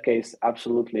in that case,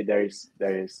 absolutely, there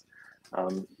is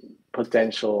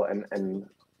potential and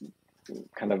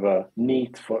kind of a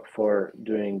need for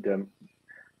doing the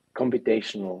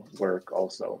computational work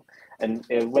also. And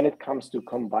when it comes to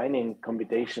combining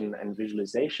computation and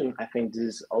visualization, I think this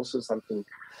is also something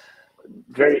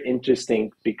very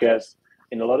interesting, because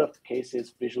in a lot of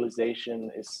cases,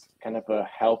 visualization is kind of a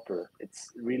helper.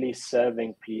 It's really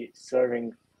serving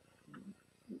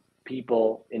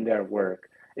people in their work.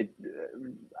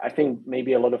 I think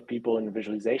maybe a lot of people in the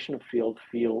visualization field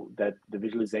feel that the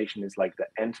visualization is like the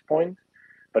end point,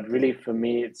 but really for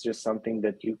me, it's just something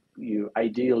that you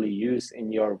ideally use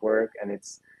in your work, and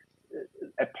it's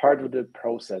a part of the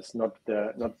process, not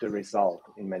the result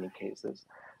in many cases.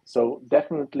 So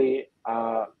definitely,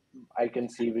 I can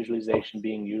see visualization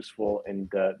being useful in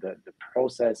the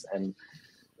process and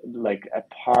like a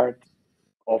part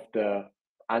of the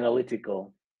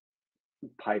analytical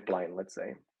pipeline, let's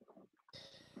say.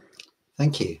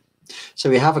 Thank you. So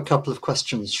we have a couple of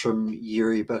questions from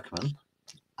Yuri Berkman,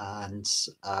 and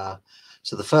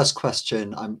so the first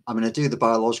question, I'm going to do the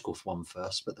biological one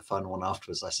first, but the final one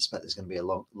afterwards. I suspect there's going to be a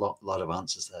lot of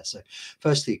answers there. So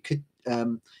firstly,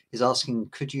 is asking,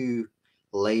 could you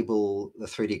label the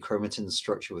 3D chromatin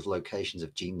structure with locations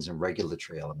of genes and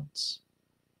regulatory elements?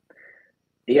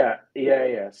 Yeah.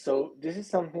 So this is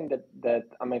something that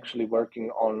I'm actually working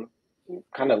on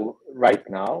kind of right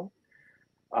now.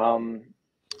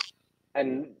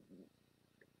 And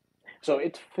so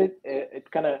it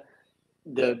kind of,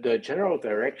 the general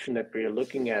direction that we're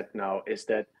looking at now is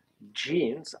that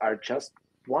genes are just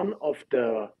one of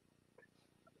the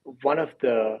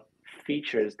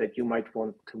features that you might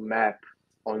want to map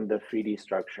on the 3D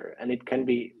structure. And it can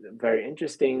be very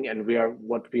interesting. And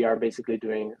what we are basically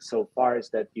doing so far is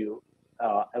that you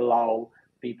allow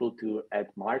people to add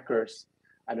markers.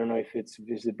 I don't know if it's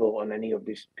visible on any of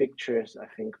these pictures. I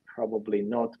think probably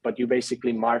not, but you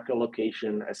basically mark a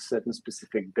location, a certain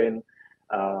specific bin.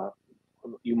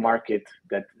 You mark it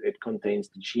that it contains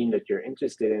the gene that you're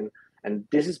interested in. And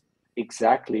this is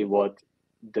exactly what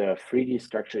the 3D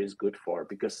structure is good for,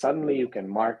 because suddenly you can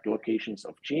mark locations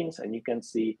of genes and you can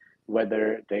see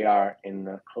whether they are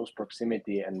in close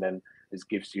proximity, and then this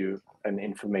gives you an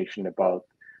information about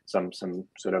some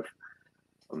sort of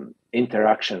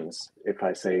interactions, if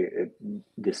I say it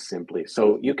this simply.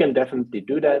 So you can definitely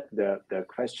do that. The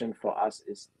question for us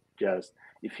is just,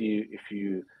 if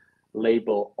you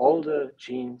label all the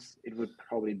genes, it would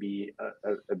probably be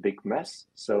a big mess.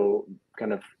 So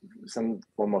kind of some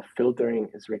form of filtering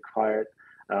is required,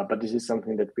 but this is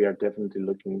something that we are definitely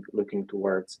looking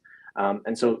towards.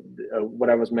 And so what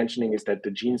I was mentioning is that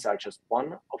the genes are just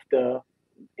one of the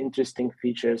interesting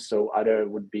features. So other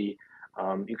would be,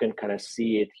 you can kind of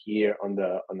see it here on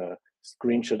the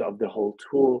screenshot of the whole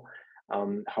tool,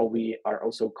 how we are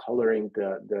also coloring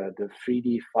the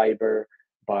 3D fiber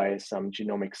by some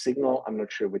genomic signal. I'm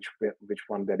not sure which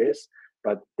one that is,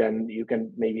 but then you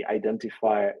can maybe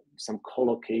identify some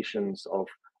collocations of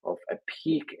a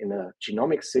peak in a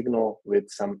genomic signal with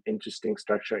some interesting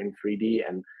structure in 3D.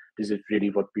 And this is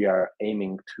really what we are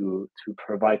aiming to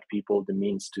provide people the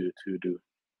means to do.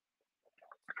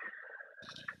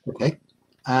 Okay.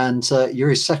 And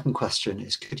Yuri's second question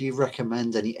is, could you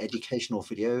recommend any educational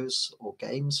videos or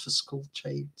games for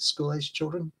school-age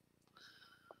children?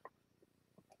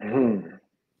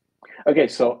 Okay,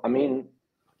 so I mean,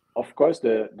 of course,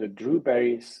 the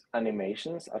Drewberry's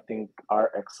animations I think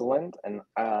are excellent, and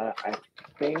I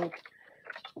think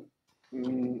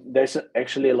there's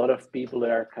actually a lot of people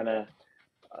that are kind of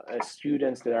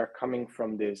students that are coming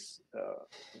from this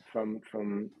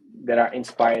from that are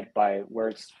inspired by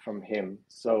works from him.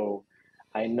 So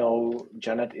I know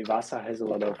Janet Ivasa has a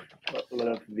lot of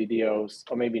videos,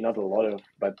 or maybe not a lot of,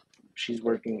 but she's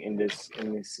working in this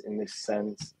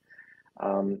sense.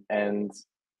 And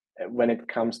when it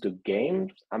comes to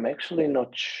games, I'm actually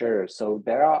not sure. So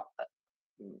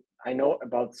I know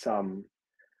about some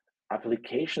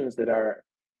applications that are,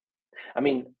 I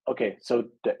mean, okay, so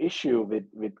the issue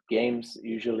with games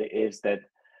usually is that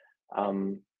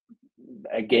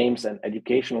games and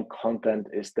educational content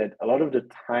is that a lot of the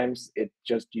times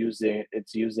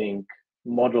it's using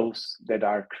models that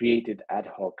are created ad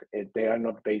hoc. They are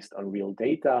not based on real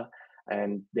data,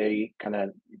 and they kind of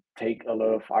take a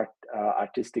lot of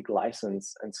artistic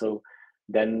license. And so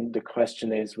then the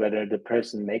question is whether the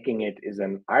person making it is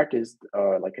an artist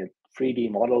or like a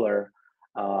 3D modeler,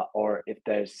 or if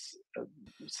there's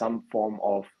some form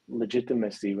of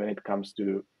legitimacy when it comes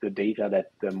to the data that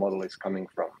the model is coming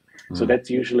from. So that's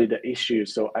usually the issue.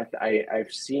 So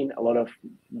I've seen a lot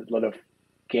of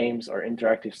games or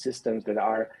interactive systems that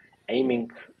are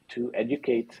aiming to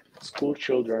educate school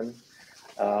children,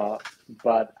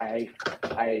 but I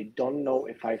don't know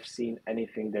if I've seen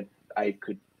anything that I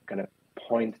could kind of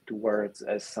point towards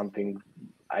as something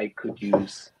I could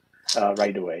use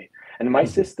right away. And my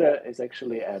sister is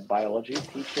actually a biology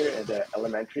teacher at the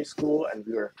elementary school, and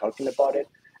we were talking about it.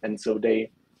 And so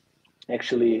they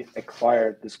actually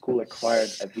the school acquired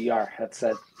a VR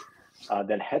headset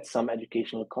that had some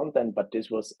educational content, but this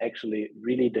was actually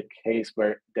really the case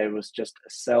where there was just a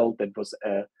cell that was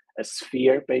a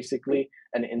sphere basically,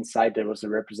 and inside there was a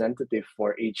representative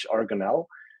for each organelle.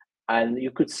 And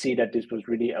you could see that this was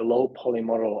really a low poly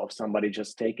model of somebody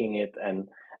just taking it, and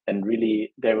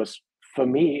really there was, for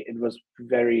me, it was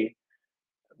very,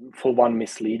 for one,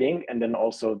 misleading, and then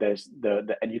also there's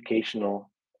the educational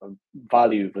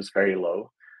value was very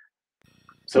low.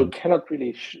 So cannot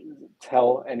really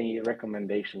tell any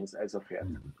recommendations as of yet.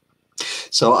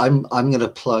 So I'm going to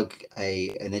plug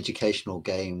an educational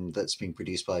game that's been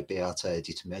produced by Beata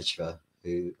Editomechva,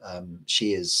 who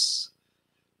she has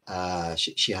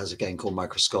a game called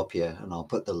Microscopia, and I'll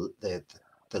put the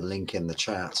link in the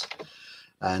chat.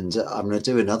 And I'm going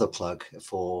to do another plug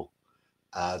for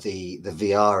the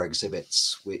VR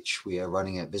exhibits, which we are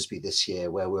running at VISBE this year,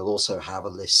 where we'll also have a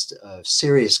list of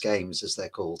serious games, as they're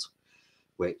called,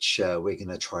 which we're going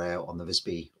to try out on the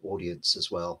VISBE audience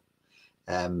as well.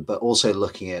 But also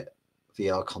looking at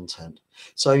VR content.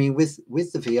 So I mean, with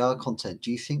the VR content,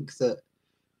 do you think that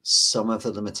some of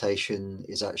the limitation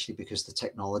is actually because the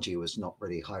technology was not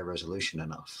really high resolution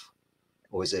enough?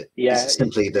 Or is it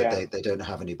simply that they don't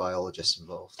have any biologists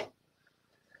involved?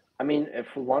 I mean,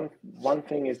 for one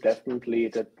thing is definitely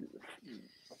that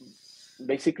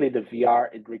basically the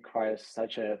VR, it requires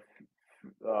such a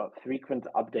frequent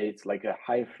updates, like a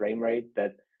high frame rate,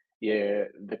 that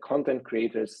the content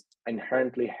creators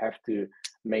inherently have to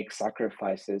make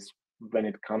sacrifices when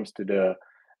it comes to the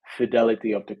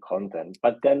fidelity of the content.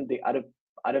 But then the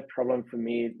other problem for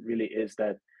me really is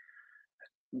that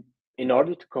in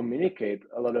order to communicate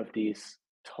a lot of these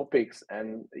topics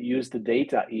and use the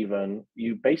data, even,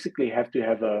 you basically have to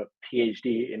have a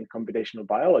PhD in computational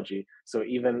biology. So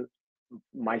even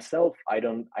myself, I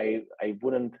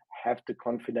wouldn't have the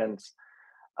confidence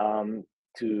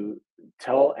to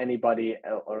tell anybody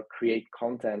or create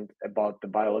content about the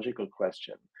biological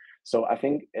question. So I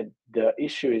think the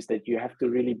issue is that you have to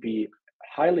really be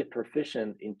highly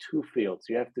proficient in two fields.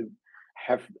 You have to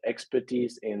have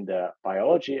expertise in the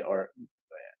biology, or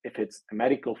if it's a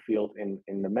medical field,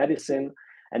 in the medicine,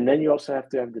 and then you also have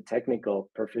to have the technical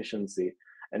proficiency.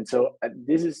 And so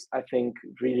this is, I think,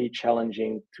 really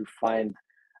challenging to find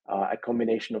a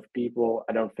combination of people.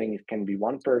 I don't think it can be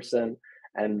one person.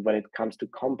 And when it comes to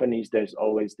companies, there's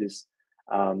always this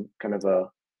kind of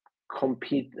a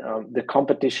the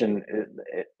competition.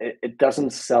 It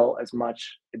doesn't sell as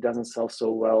much. It doesn't sell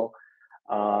so well.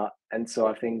 And so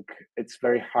I think it's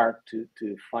very hard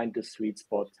to find the sweet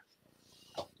spot.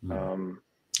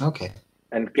 Okay.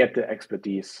 And get the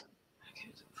expertise.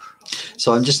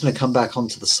 So I'm just going to come back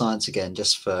onto the science again,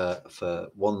 just for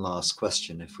one last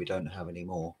question, if we don't have any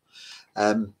more.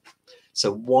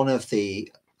 So one of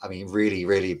the, I mean, really,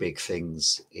 really big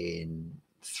things in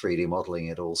 3D modeling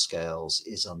at all scales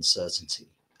is uncertainty.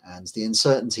 And the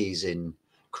uncertainties in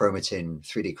chromatin,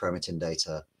 3D chromatin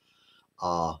data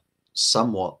are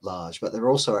somewhat large, but they're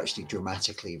also actually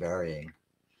dramatically varying.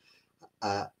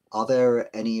 Are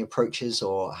there any approaches,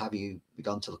 or have you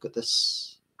begun to look at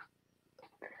this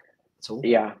at all?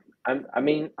 Yeah, I'm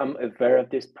aware of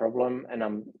this problem, and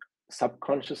I'm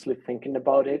subconsciously thinking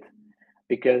about it,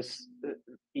 because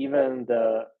even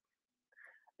the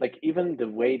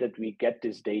way that we get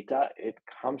this data, it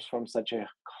comes from such a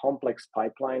complex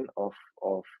pipeline of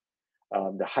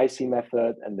the Hi-C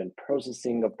method, and then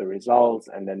processing of the results,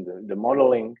 and then the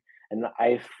modeling. And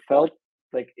I felt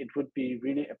like it would be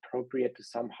really appropriate to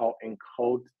somehow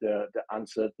encode the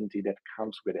uncertainty that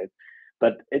comes with it.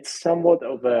 But it's somewhat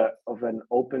of an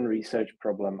open research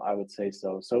problem, I would say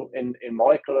so. So in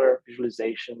molecular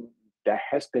visualization, there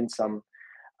has been some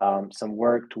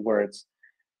work towards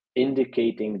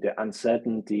indicating the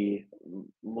uncertainty,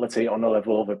 let's say on a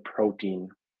level of a protein.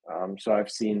 So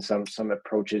I've seen some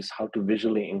approaches how to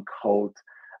visually encode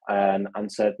an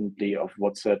uncertainty of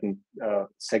what certain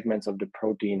segments of the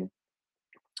protein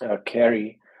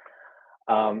carry.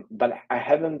 But I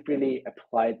haven't really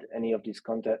applied any of these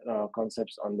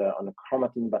concepts on the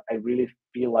chromatin, but I really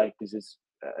feel like this is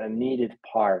a needed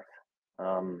part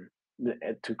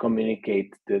to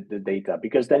communicate the data,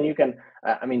 because then you can,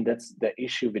 I mean, that's the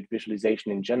issue with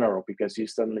visualization in general, because you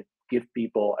suddenly give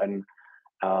people an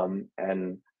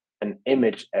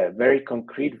image, a very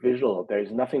concrete visual. There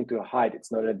is nothing to hide.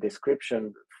 It's not a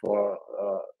description for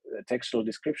a textual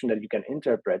description that you can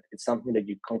interpret. It's something that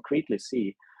you concretely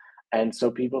see. And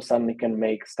so people suddenly can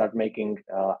start making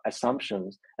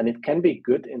assumptions, and it can be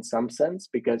good in some sense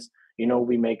because, you know,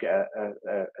 we make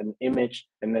an image,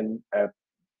 and then a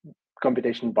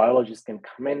computational biologist can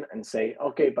come in and say,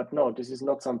 okay, but no, this is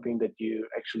not something that you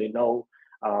actually know.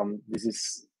 This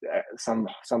is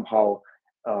somehow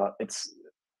it's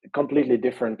completely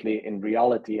differently in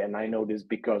reality, and I know this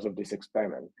because of this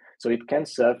experiment. So it can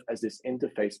serve as this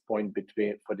interface point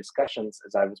for discussions,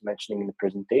 as I was mentioning in the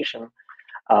presentation.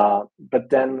 But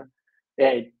then,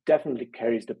 yeah, it definitely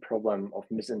carries the problem of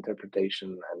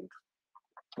misinterpretation,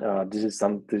 and this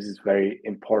is very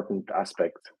important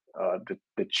aspect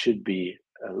that should be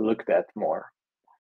looked at more.